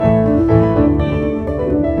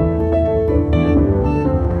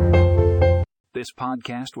This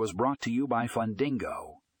podcast was brought to you by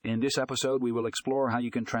FUNDINGO. In this episode, we will explore how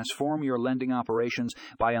you can transform your lending operations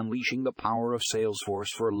by unleashing the power of Salesforce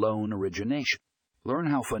for loan origination. Learn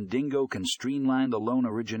how FUNDINGO can streamline the loan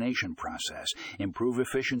origination process, improve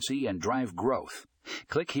efficiency, and drive growth.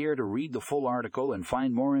 Click here to read the full article and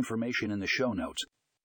find more information in the show notes.